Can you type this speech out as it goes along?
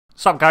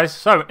What's up guys?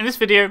 So in this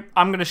video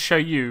I'm going to show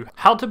you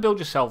how to build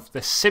yourself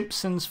the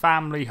Simpsons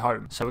family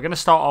home. So we're going to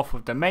start off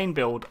with the main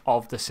build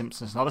of the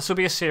Simpsons. Now this will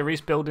be a series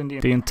building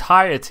the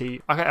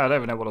entirety, I don't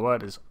even know what the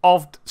word is,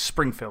 of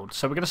Springfield.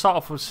 So we're going to start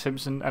off with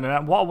Simpsons, and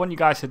then what I want you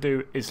guys to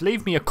do is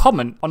leave me a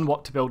comment on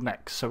what to build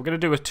next. So we're going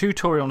to do a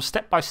tutorial on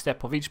step by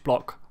step of each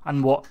block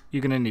and what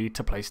you're going to need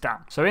to place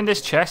down. So in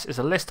this chest is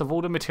a list of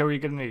all the material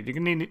you're going to need.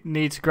 You're going to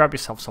need to grab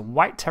yourself some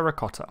white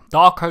terracotta,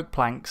 dark oak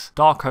planks,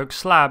 dark oak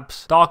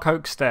slabs, dark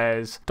oak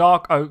stairs,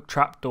 dark oak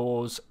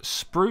trapdoors,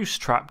 spruce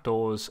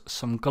trapdoors,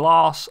 some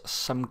glass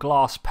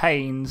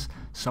panes,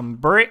 some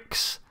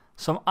bricks,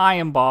 some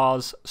iron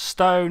bars,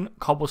 stone,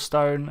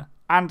 cobblestone,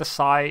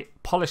 andesite,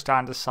 polished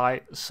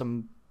andesite,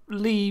 some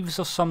leaves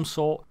of some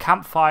sort,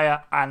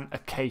 campfire, and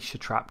acacia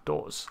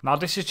trapdoors. Now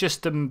this is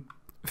just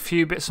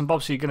few bits and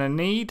bobs you're going to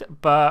need,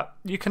 but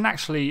you can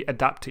actually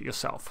adapt it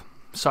yourself.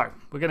 So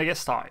we're going to get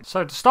started.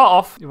 So to start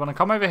off, you want to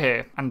come over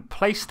here and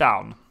place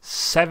down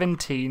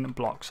 17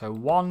 blocks. So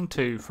 1,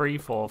 2, 3,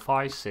 4,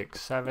 5,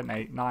 6, 7,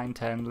 8, 9,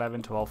 10,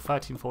 11, 12,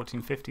 13,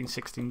 14, 15,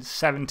 16,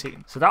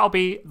 17. So that'll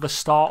be the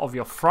start of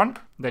your front.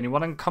 Then you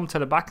want to come to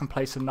the back and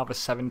place another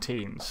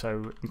 17.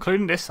 So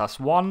including this, that's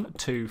 1,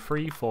 2,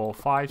 3, 4,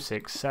 5,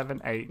 6,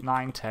 7, 8,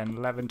 9, 10,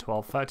 11,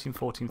 12, 13,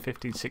 14,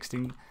 15,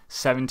 16,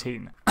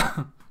 17.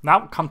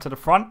 Now come to the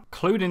front,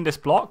 including this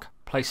block,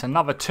 place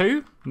another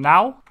 2.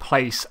 Now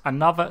place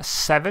another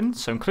 7.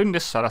 So including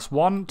this, so that's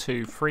 1,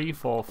 2, 3,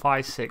 4,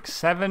 5, 6,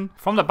 7.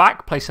 From the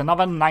back, place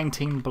another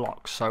 19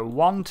 blocks. So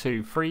 1,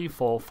 2, 3,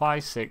 4,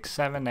 5, 6,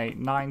 7, 8,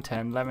 9,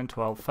 10, 11,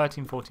 12,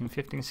 13, 14,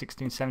 15,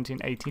 16, 17,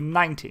 18,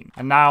 19.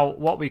 And now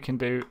what we can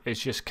do is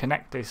just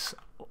connect this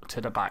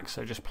to the back.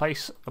 So just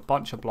place a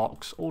bunch of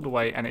blocks all the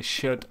way and it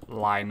should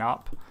line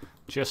up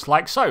just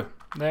like so.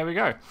 There we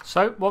go.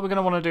 So what we're going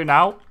to want to do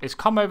now is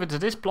come over to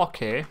this block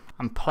here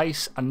and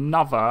place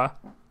another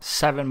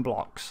 7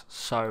 blocks.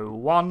 So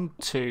 1,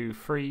 2,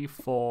 3,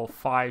 4,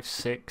 5,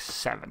 6,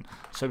 7.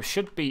 So it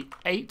should be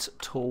 8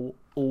 tall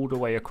all the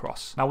way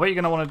across. Now what you're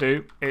going to want to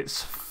do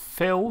is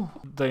fill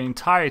the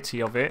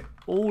entirety of it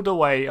all the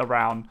way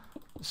around.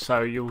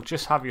 So you'll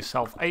just have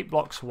yourself 8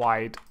 blocks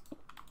wide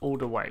all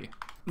the way.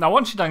 Now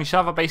once you're done, you should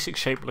have a basic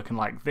shape looking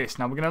like this.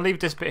 Now we're going to leave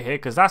this bit here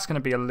because that's going to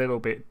be a little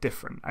bit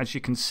different. As you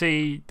can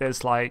see,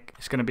 there's like,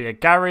 it's going to be a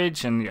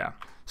garage and yeah.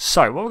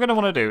 So what we're going to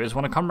want to do is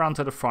want to come around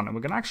to the front and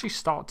we're going to actually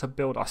start to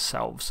build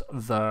ourselves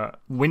the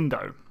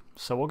window.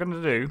 So what we're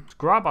going to do is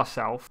grab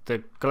ourselves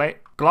the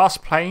glass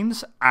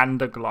planes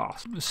and the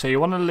glass. So you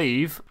want to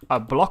leave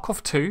a block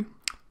of 2,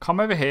 come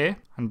over here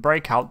and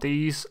break out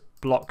these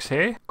blocks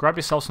here. Grab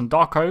yourself some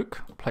dark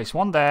oak, place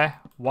one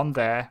there,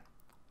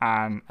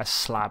 and a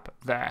slab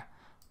there.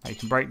 Now you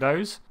can break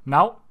those.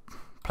 Now,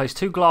 place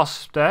 2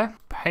 glass there,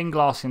 pane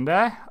glass in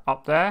there,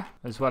 up there,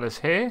 as well as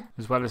here,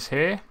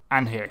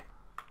 and here.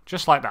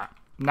 Just like that.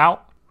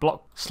 Now,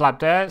 block, slab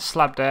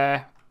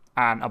there,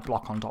 and a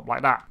block on top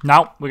like that.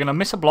 Now, we're going to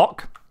miss a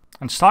block,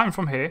 and starting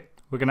from here,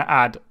 we're going to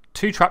add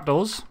 2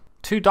 trapdoors,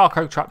 2 dark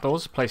oak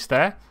trapdoors placed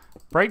there,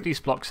 break these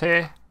blocks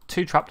here,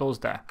 2 trapdoors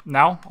there.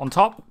 Now, on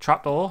top,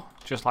 trapdoor,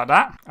 just like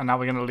that, and now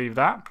we're going to leave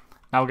that.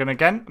 Now we're going to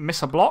again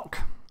miss a block,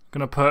 going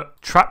to put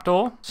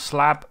trapdoor,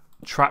 slab,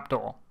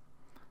 trapdoor.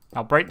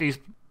 Now break these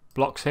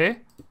blocks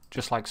here,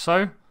 just like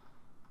so.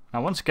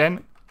 Now once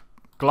again,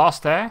 glass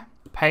there,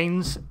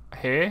 panes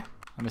here,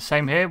 and the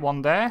same here,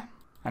 1 there,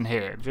 and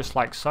here, just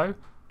like so.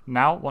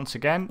 Now once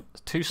again,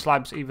 2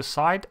 slabs either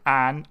side,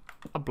 and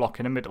a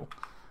block in the middle.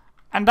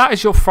 And that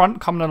is your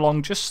front coming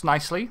along just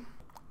nicely.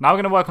 Now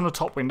we're going to work on the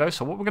top window,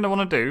 so what we're going to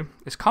want to do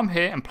is come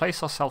here and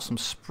place ourselves some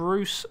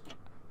spruce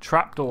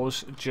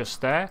trapdoors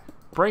just there.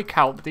 Break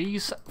out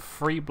these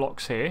 3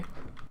 blocks here,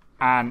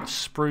 and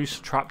spruce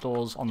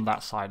trapdoors on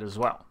that side as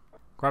well.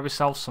 Grab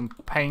yourself some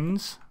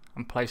panes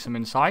and place them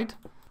inside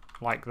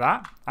like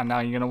that. And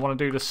now you're going to want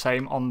to do the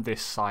same on this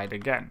side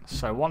again.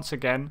 So once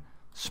again,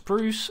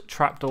 spruce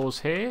trapdoors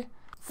here,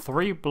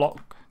 3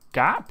 block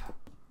gap,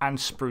 and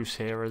spruce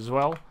here as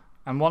well.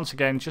 And once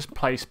again, just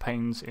place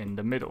panes in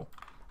the middle.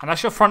 And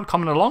that's your front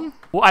coming along.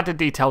 We'll add the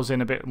details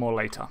in a bit more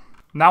later.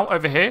 Now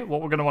over here,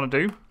 what we're going to want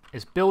to do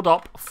is build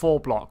up 4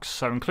 blocks.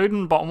 So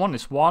including the bottom one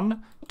is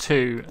 1,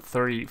 2,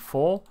 3,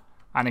 4.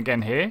 And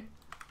again here.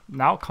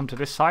 Now come to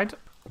this side.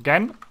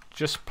 Again,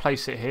 just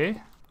place it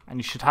here. And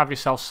you should have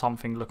yourself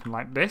something looking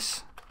like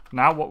this.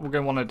 Now what we're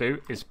going to want to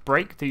do is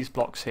break these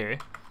blocks here.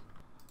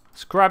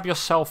 Let's grab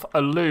yourself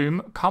a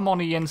loom. Come on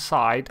the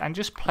inside and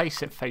just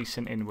place it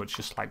facing inwards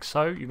just like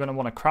so. You're going to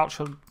want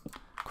to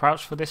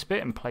crouch for this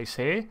bit and place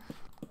here.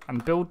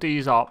 And build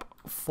these up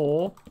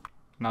 4.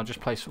 Now just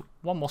place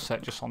 1 more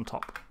set just on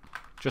top.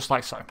 Just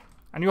like so.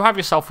 And you'll have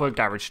yourself a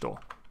garage door.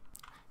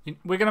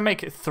 We're going to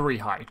make it 3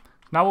 high.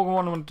 Now what we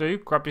want to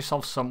do, grab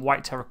yourself some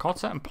white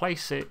terracotta and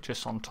place it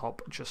just on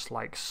top, just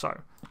like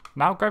so.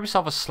 Now grab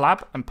yourself a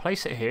slab and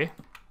place it here,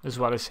 as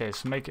well as here.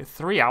 So make it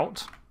 3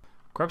 out.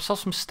 Grab yourself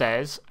some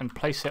stairs and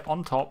place it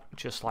on top,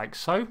 just like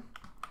so.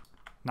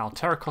 Now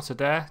terracotta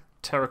there,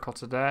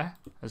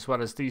 as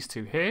well as these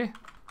 2 here.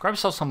 Grab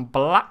yourself some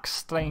black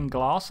stained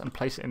glass and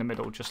place it in the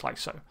middle, just like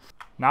so.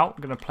 Now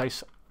we're going to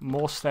place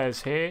more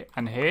stairs here,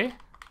 and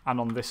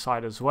on this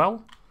side as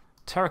well.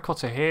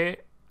 Terracotta here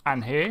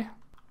and here.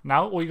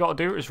 Now all you got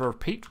to do is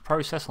repeat the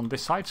process on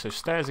this side. So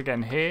stairs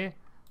again here,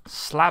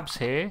 slabs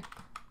here,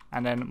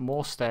 and then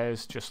more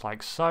stairs just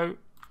like so.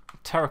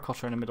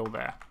 Terracotta in the middle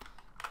there.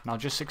 Now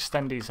just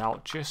extend these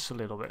out just a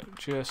little bit,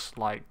 just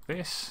like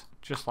this,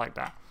 just like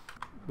that.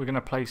 We're going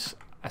to place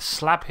a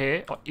slab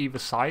here on either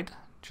side,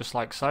 just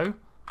like so,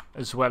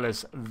 as well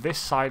as this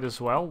side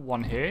as well,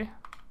 one here,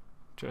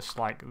 just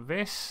like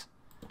this.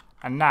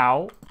 And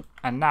now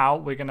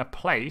we're going to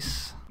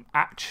place an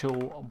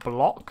actual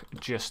block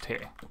just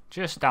here,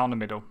 just down the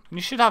middle. And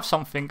you should have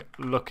something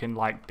looking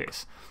like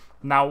this.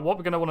 Now what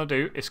we're going to want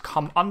to do is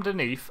come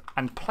underneath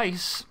and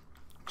place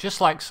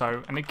just like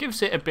so, and it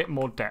gives it a bit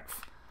more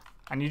depth.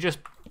 And you just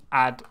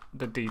add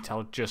the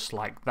detail just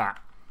like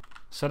that.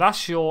 So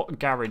that's your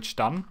garage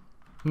done.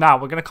 Now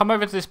we're going to come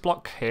over to this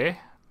block here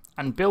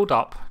and build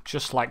up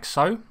just like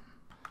so. I'm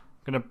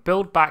going to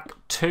build back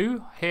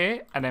 2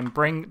 here and then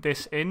bring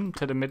this in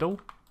to the middle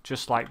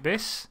just like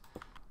this.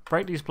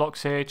 Break these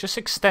blocks here, just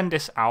extend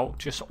this out,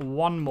 just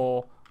one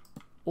more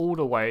all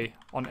the way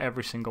on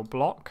every single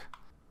block.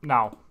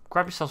 Now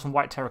grab yourself some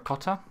white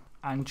terracotta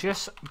and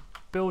just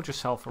build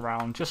yourself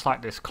around just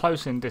like this,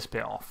 closing this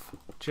bit off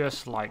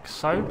just like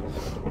so.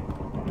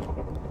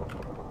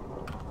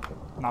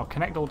 Now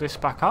connect all this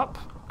back up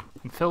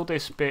and fill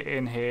this bit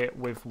in here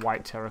with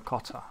white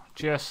terracotta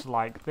just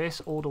like this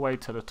all the way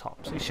to the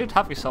top. So you should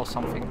have yourself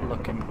something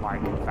looking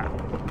like that.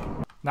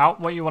 Now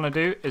what you want to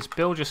do is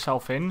build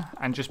yourself in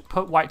and just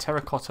put white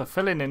terracotta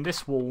filling in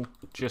this wall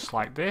just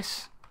like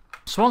this.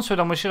 So once we're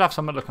done, we should have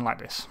something looking like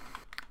this.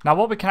 Now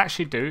what we can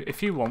actually do,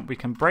 if you want, we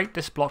can break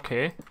this block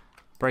here,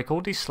 break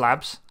all these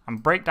slabs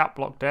and break that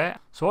block there.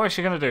 So what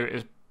you're going to do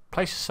is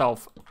place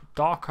yourself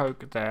dark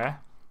oak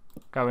there,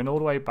 going all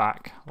the way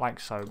back like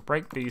so.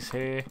 Break these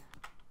here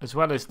as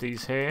well as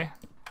these here.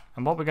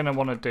 And what we're going to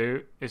want to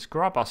do is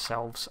grab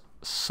ourselves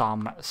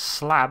some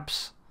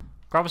slabs.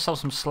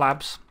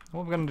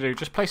 What we're going to do,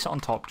 just place it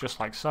on top just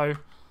like so,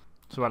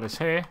 as well as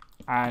here,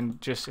 and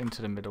just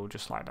into the middle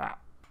just like that.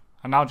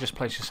 And now just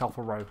place yourself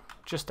a row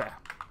just there.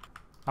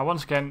 Now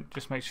once again,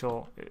 just make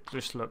sure it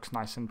just looks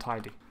nice and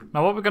tidy.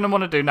 Now what we're going to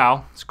want to do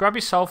now is grab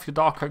yourself your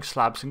dark oak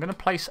slabs. I'm going to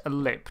place a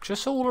lip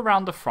just all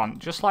around the front,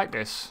 just like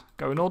this,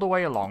 going all the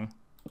way along.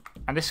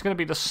 And this is going to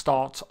be the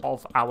start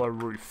of our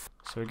roof.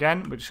 So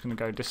again, we're just going to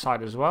go this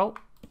side as well.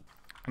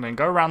 And then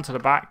go around to the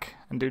back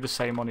and do the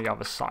same on the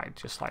other side,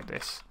 just like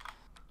this.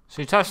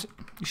 So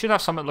you should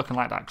have something looking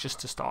like that just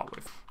to start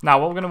with. Now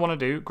what we're going to want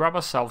to do, grab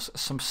ourselves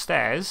some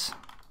stairs,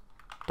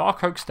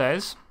 dark oak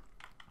stairs.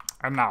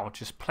 And now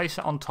just place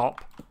it on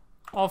top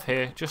of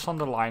here, just on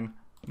the line,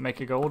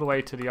 make it go all the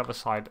way to the other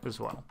side as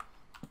well.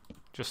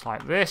 Just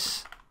like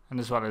this, and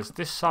as well as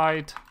this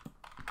side,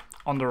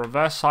 on the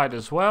reverse side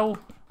as well.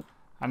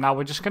 And now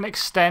we're just going to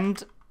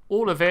extend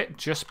all of it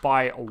just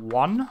by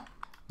 1.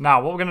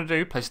 Now what we're going to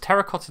do, place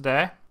terracotta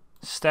there,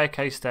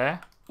 staircase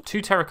there,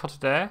 2 terracotta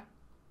there,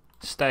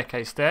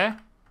 staircase there,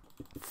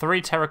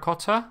 3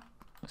 terracotta,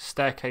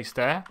 staircase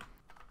there,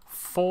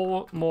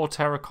 4 more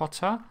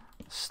terracotta,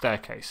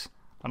 staircase.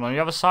 And on the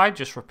other side,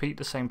 just repeat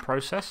the same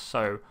process.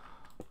 So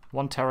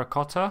 1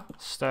 terracotta,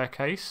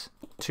 staircase,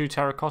 2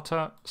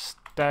 terracotta,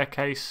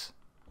 staircase,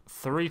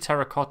 3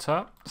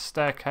 terracotta,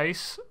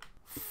 staircase,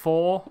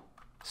 4,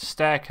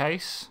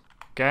 staircase.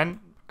 Again,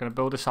 going to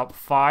build this up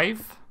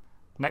 5.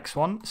 Next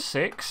one,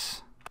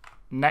 6.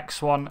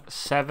 Next one,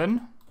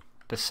 7.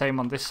 The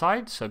same on this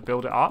side, so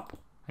build it up.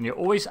 And you're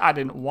always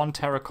adding 1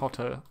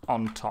 terracotta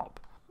on top,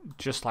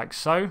 just like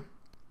so.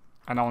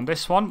 And on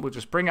this one, we'll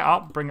just bring it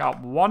up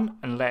 1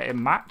 and let it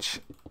match.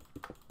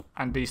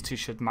 And these two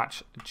should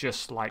match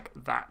just like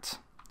that.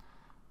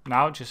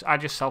 Now just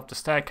add yourself the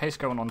staircase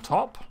going on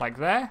top, like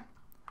there,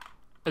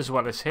 as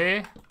well as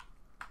here.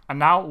 And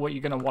now what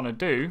you're going to want to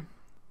do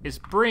is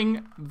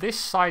bring this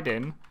side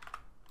in.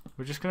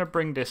 We're just going to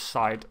bring this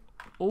side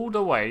all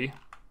the way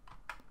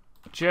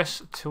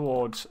just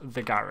towards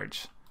the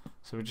garage.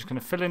 So we're just going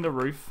to fill in the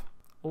roof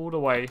all the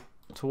way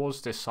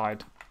towards this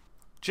side,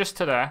 just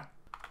to there.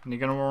 And you're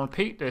going to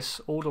repeat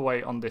this all the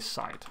way on this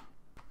side.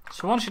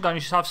 So once you're done, you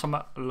should have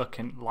something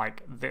looking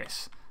like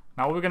this.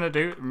 Now what we're going to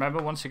do,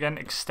 remember, once again,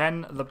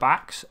 extend the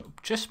backs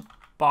just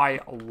by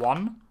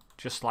 1,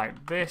 just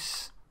like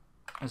this,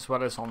 as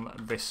well as on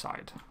this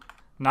side.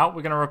 Now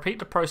we're going to repeat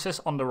the process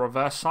on the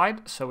reverse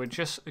side. So we're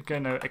just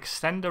going to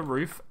extend the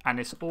roof, and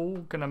it's all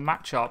going to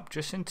match up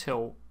just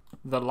until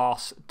the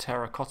last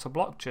terracotta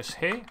block just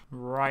here,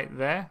 right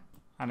there.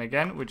 And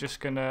again, we're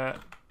just going to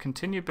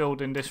continue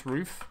building this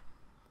roof.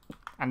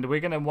 And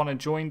we're going to want to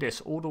join this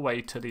all the way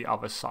to the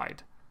other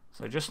side.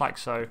 So just like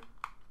so,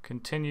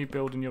 continue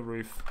building your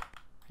roof.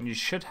 And you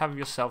should have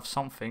yourself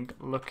something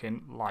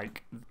looking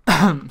like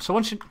so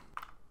once you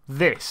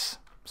this.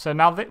 So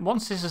now that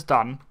once this is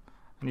done,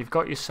 and you've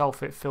got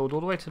yourself it filled all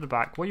the way to the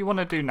back, what you want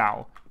to do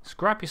now is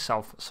grab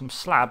yourself some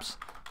slabs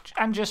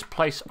and just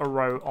place a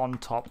row on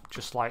top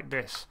just like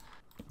this.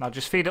 Now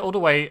just feed it all the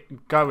way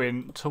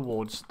going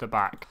towards the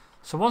back.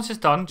 So once it's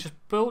done, just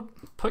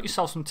put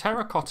yourself some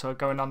terracotta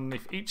going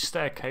underneath each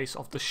staircase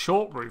of the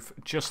short roof,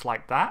 just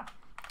like that,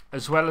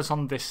 as well as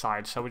on this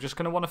side. So we're just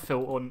going to want to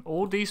fill in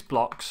all these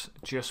blocks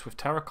just with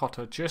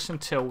terracotta, just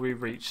until we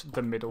reach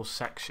the middle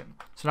section.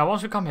 So now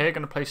once we come here, we're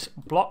going to place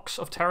blocks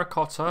of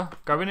terracotta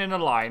going in a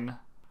line,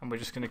 and we're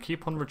just going to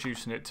keep on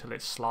reducing it till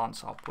it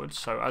slants upwards.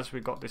 So as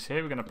we got this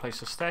here, we're going to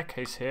place a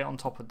staircase here on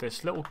top of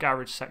this little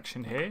garage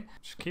section here.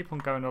 Just keep on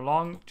going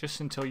along just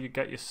until you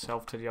get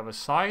yourself to the other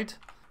side.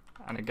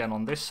 And again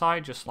on this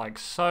side, just like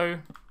so,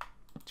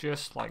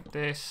 just like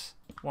this.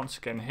 Once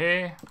again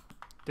here,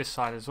 this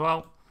side as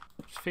well.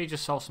 Just feed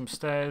yourself some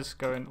stairs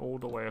going all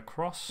the way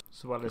across,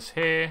 as well as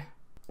here.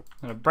 I'm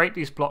going to break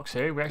these blocks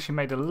here. We actually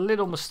made a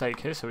little mistake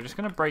here, so we're just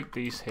going to break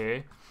these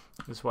here,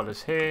 as well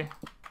as here.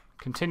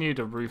 Continue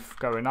the roof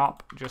going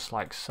up, just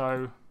like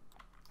so.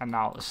 And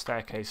now a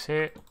staircase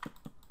here,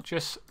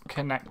 just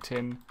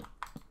connecting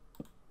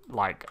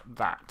like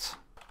that.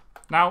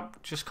 Now,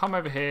 just come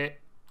over here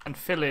and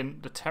fill in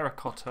the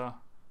terracotta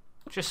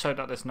just so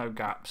that there's no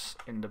gaps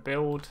in the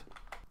build,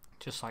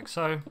 just like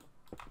so,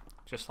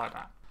 just like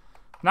that.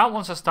 Now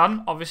once that's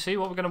done, obviously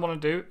what we're going to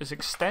want to do is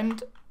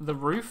extend the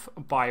roof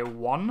by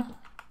 1,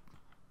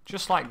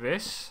 just like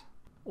this,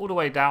 all the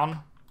way down.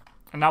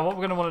 And now what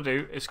we're going to want to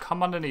do is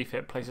come underneath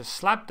it, place a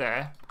slab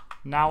there.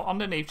 Now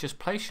underneath, just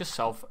place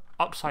yourself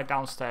upside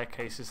down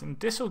staircases, and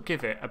this will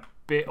give it a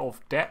bit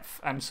of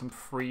depth and some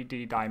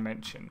 3D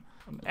dimension.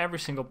 On every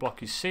single block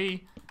you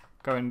see,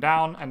 going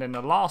down, and then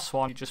the last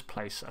one you just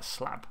place a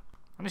slab,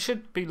 and it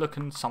should be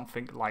looking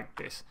something like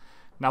this.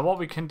 Now what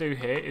we can do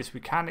here is we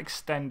can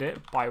extend it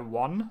by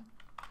 1,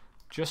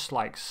 just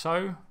like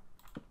so,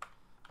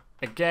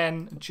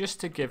 again just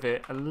to give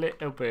it a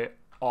little bit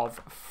of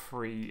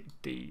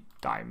 3D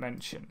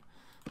dimension.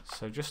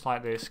 So just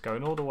like this,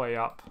 going all the way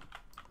up.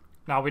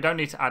 Now we don't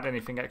need to add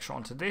anything extra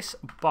onto this,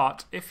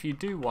 but if you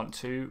do want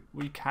to,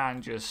 we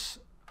can just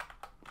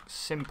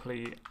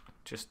simply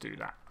just do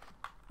that.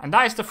 And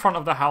that is the front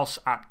of the house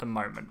at the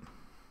moment.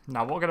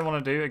 Now what we're going to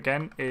want to do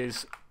again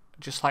is,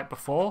 just like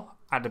before,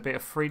 add a bit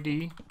of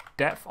 3D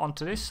depth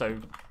onto this.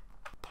 So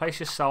place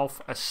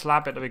yourself a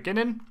slab at the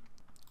beginning,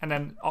 and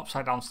then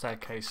upside down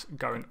staircase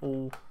going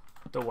all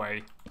the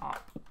way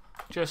up,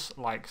 just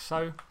like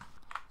so,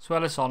 as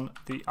well as on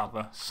the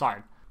other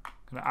side. I'm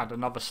going to add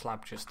another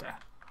slab just there.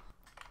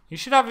 You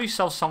should have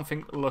yourself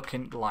something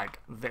looking like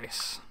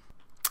this.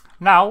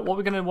 Now what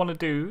we're going to want to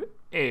do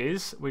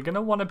is we're going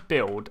to want to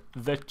build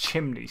the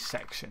chimney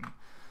section.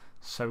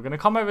 So we're going to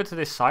come over to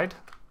this side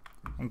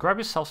and grab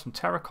yourself some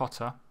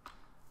terracotta,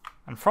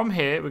 and from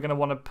here we're going to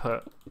want to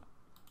put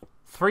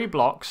 3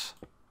 blocks,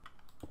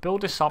 build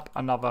this up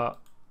another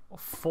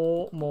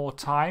 4 more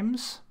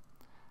times,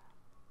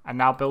 and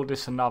now build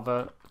this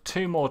another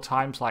 2 more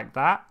times like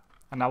that.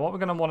 And now what we're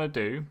going to want to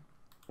do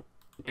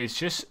is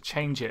just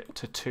change it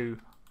to 2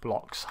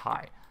 blocks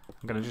high.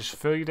 I'm going to just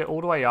fill it all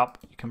the way up.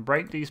 You can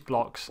break these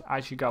blocks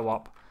as you go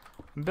up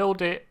and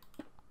build it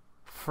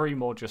 3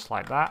 more just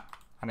like that.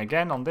 And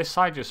again on this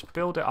side, just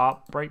build it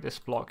up, break this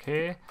block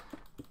here,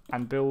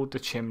 and build the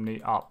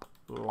chimney up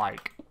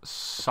like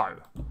so.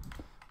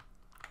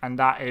 And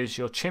that is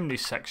your chimney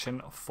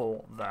section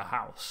for the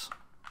house.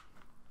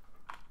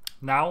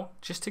 Now,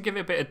 just to give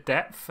it a bit of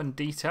depth and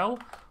detail,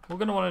 what we're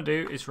going to want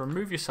to do is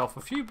remove yourself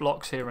a few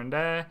blocks here and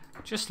there,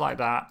 just like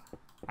that,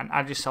 and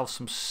add yourself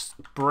some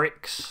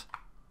bricks,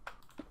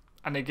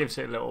 and it gives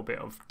it a little bit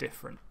of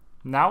different.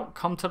 Now,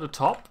 come to the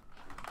top.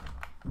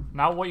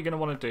 Now what you're going to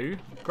want to do,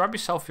 grab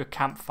yourself your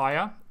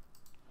campfire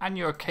and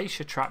your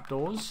acacia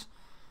trapdoors,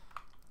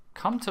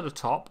 come to the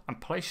top and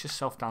place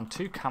yourself down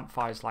 2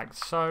 campfires like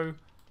so,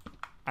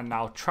 and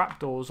now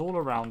trapdoors all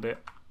around it,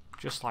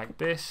 just like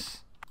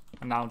this.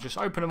 And now just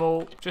open them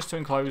all, just to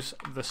enclose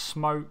the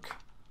smoke,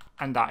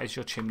 and that is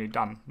your chimney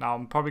done. Now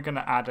I'm probably going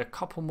to add a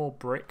couple more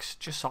bricks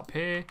just up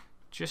here,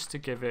 just to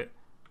give it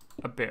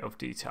a bit of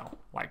detail,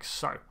 like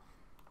so.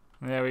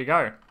 And there we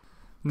go.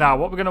 Now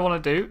what we're going to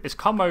want to do is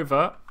come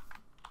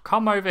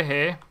over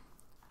here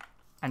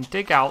and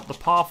dig out the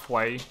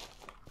pathway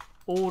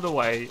all the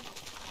way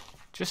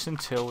just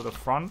until the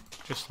front,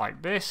 just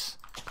like this,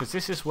 because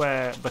this is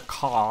where the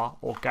car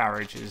or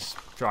garage's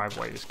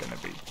driveway is going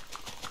to be.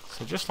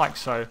 So just like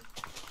so.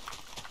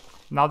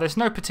 Now there's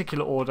no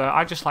particular order,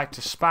 I just like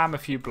to spam a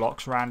few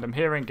blocks random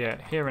here and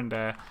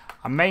there.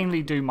 I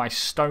mainly do my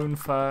stone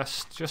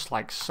first, just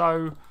like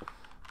so,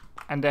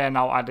 and then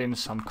I'll add in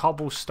some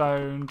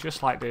cobblestone,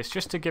 just like this,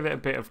 just to give it a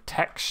bit of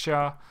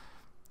texture.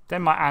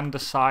 Then my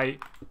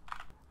andesite,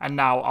 and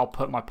now I'll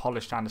put my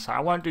polished andesite. I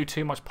won't do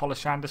too much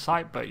polished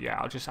andesite, but yeah,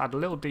 I'll just add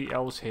little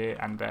details here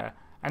and there,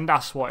 and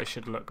that's what it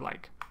should look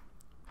like.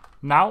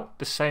 Now,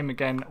 the same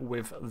again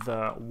with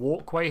the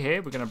walkway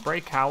here. We're going to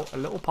break out a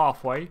little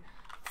pathway.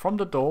 From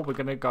the door, we're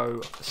going to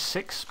go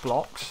 6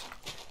 blocks,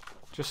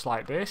 just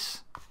like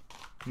this.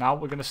 Now,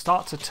 we're going to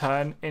start to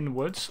turn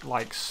inwards,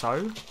 like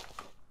so.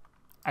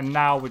 And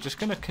now, we're just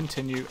going to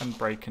continue and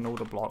break in all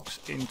the blocks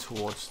in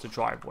towards the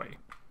driveway.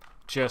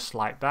 Just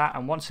like that.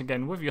 And once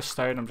again, with your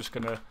stone, I'm just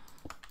going to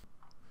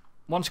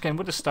once again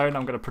with the stone,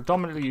 I'm going to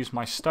predominantly use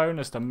my stone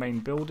as the main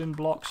building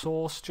block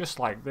source, just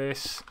like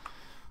this.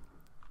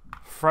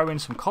 Throw in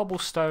some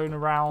cobblestone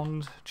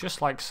around,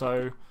 just like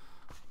so,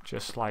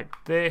 just like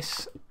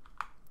this.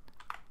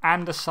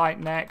 Andesite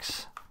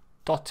next,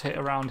 dot it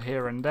around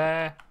here and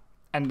there,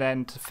 and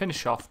then to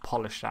finish off,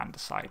 polish the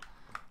andesite.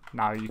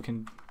 Now you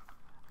can,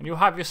 and you'll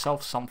have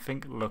yourself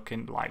something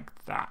looking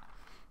like that.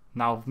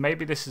 Now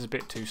maybe this is a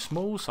bit too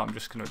small, so I'm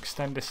just going to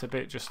extend this a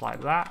bit just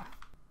like that,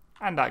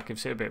 and that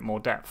gives it a bit more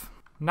depth.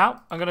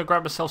 Now I'm going to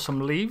grab myself some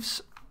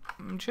leaves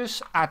and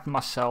just add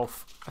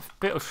myself a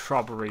bit of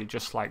shrubbery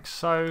just like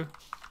so,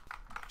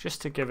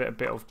 just to give it a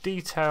bit of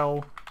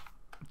detail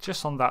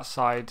just on that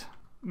side.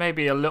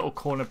 Maybe a little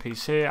corner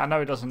piece here. I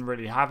know it doesn't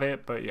really have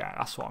it, but yeah,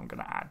 that's what I'm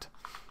going to add.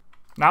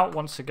 Now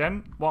once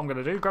again, what I'm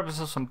going to do, grab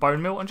myself some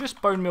bone meal and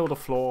just bone meal the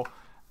floor,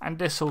 and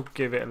this will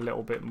give it a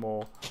little bit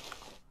more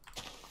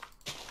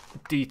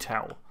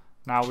detail.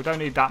 Now we don't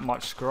need that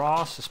much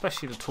grass,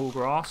 especially the tall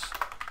grass.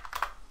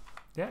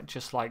 Yeah,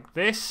 just like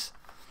this.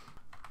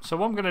 So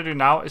what I'm going to do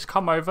now is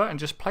come over and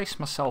just place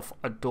myself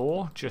a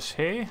door just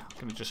here. I'm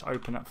going to just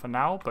open it for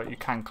now, but you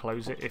can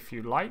close it if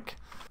you like.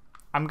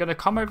 I'm going to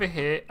come over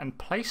here and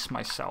place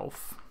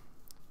myself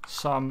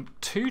some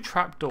 2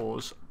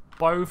 trapdoors,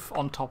 both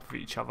on top of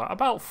each other,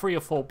 about 3 or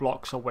 4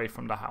 blocks away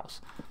from the house.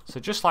 So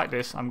just like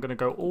this, I'm going to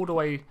go all the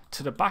way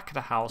to the back of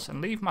the house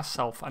and leave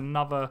myself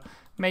another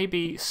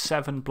maybe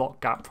 7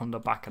 block gap from the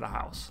back of the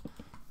house.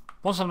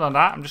 Once I've done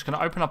that, I'm just going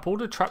to open up all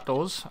the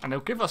trapdoors, and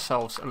it'll give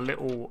ourselves a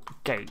little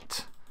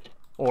gate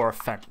or a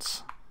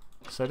fence.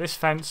 So this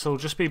fence will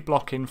just be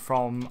blocking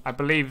from, I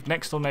believe,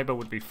 next door neighbor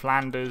would be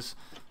Flanders.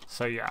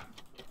 So yeah,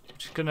 I'm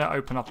just going to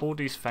open up all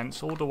these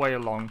fence all the way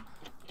along,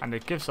 and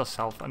it gives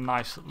ourselves a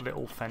nice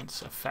little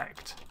fence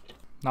effect.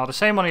 Now the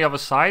same on the other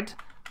side,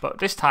 but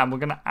this time we're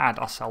going to add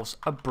ourselves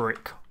a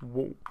brick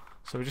wall.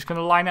 So we're just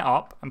going to line it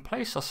up and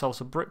place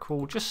ourselves a brick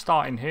wall just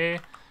starting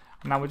here.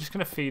 And now we're just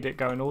going to feed it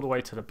going all the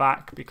way to the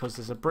back, because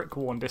there's a brick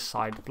wall on this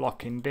side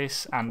blocking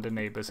this and the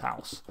neighbour's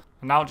house.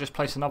 And now just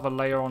place another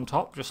layer on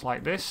top just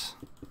like this.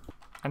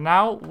 And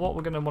now what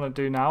we're going to want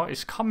to do now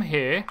is come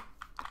here,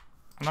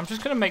 and I'm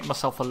just going to make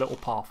myself a little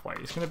pathway.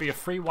 It's going to be a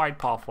 3 wide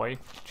pathway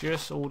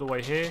just all the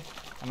way here,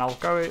 and I'll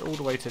go it all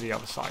the way to the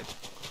other side.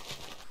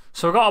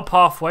 So I've got a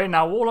pathway.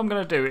 Now all I'm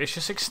going to do is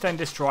just extend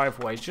this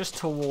driveway just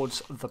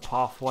towards the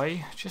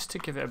pathway, just to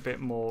give it a bit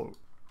more,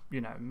 you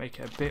know, make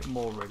it a bit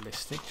more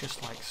realistic,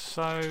 just like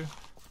so.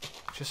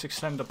 Just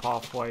extend the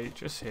pathway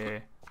just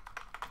here.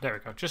 There we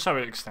go, just so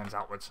it extends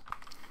outwards.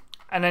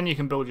 And then you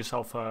can build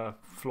yourself a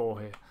floor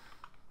here,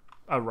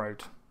 a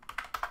road.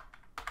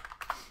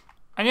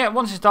 And yeah,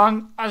 once it's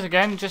done, as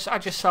again, just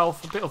add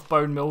yourself a bit of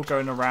bone meal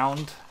going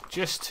around,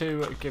 just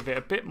to give it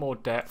a bit more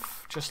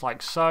depth, just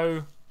like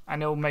so.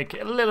 And it'll make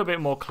it a little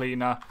bit more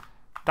cleaner.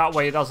 That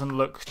way it doesn't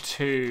look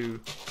too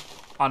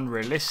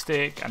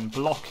unrealistic and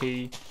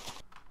blocky.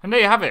 And there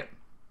you have it.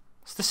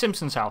 It's the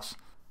Simpsons house.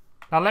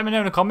 Now let me know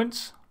in the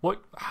comments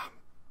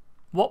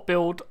what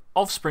build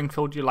of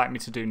Springfield you'd like me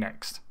to do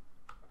next.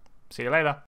 See you later.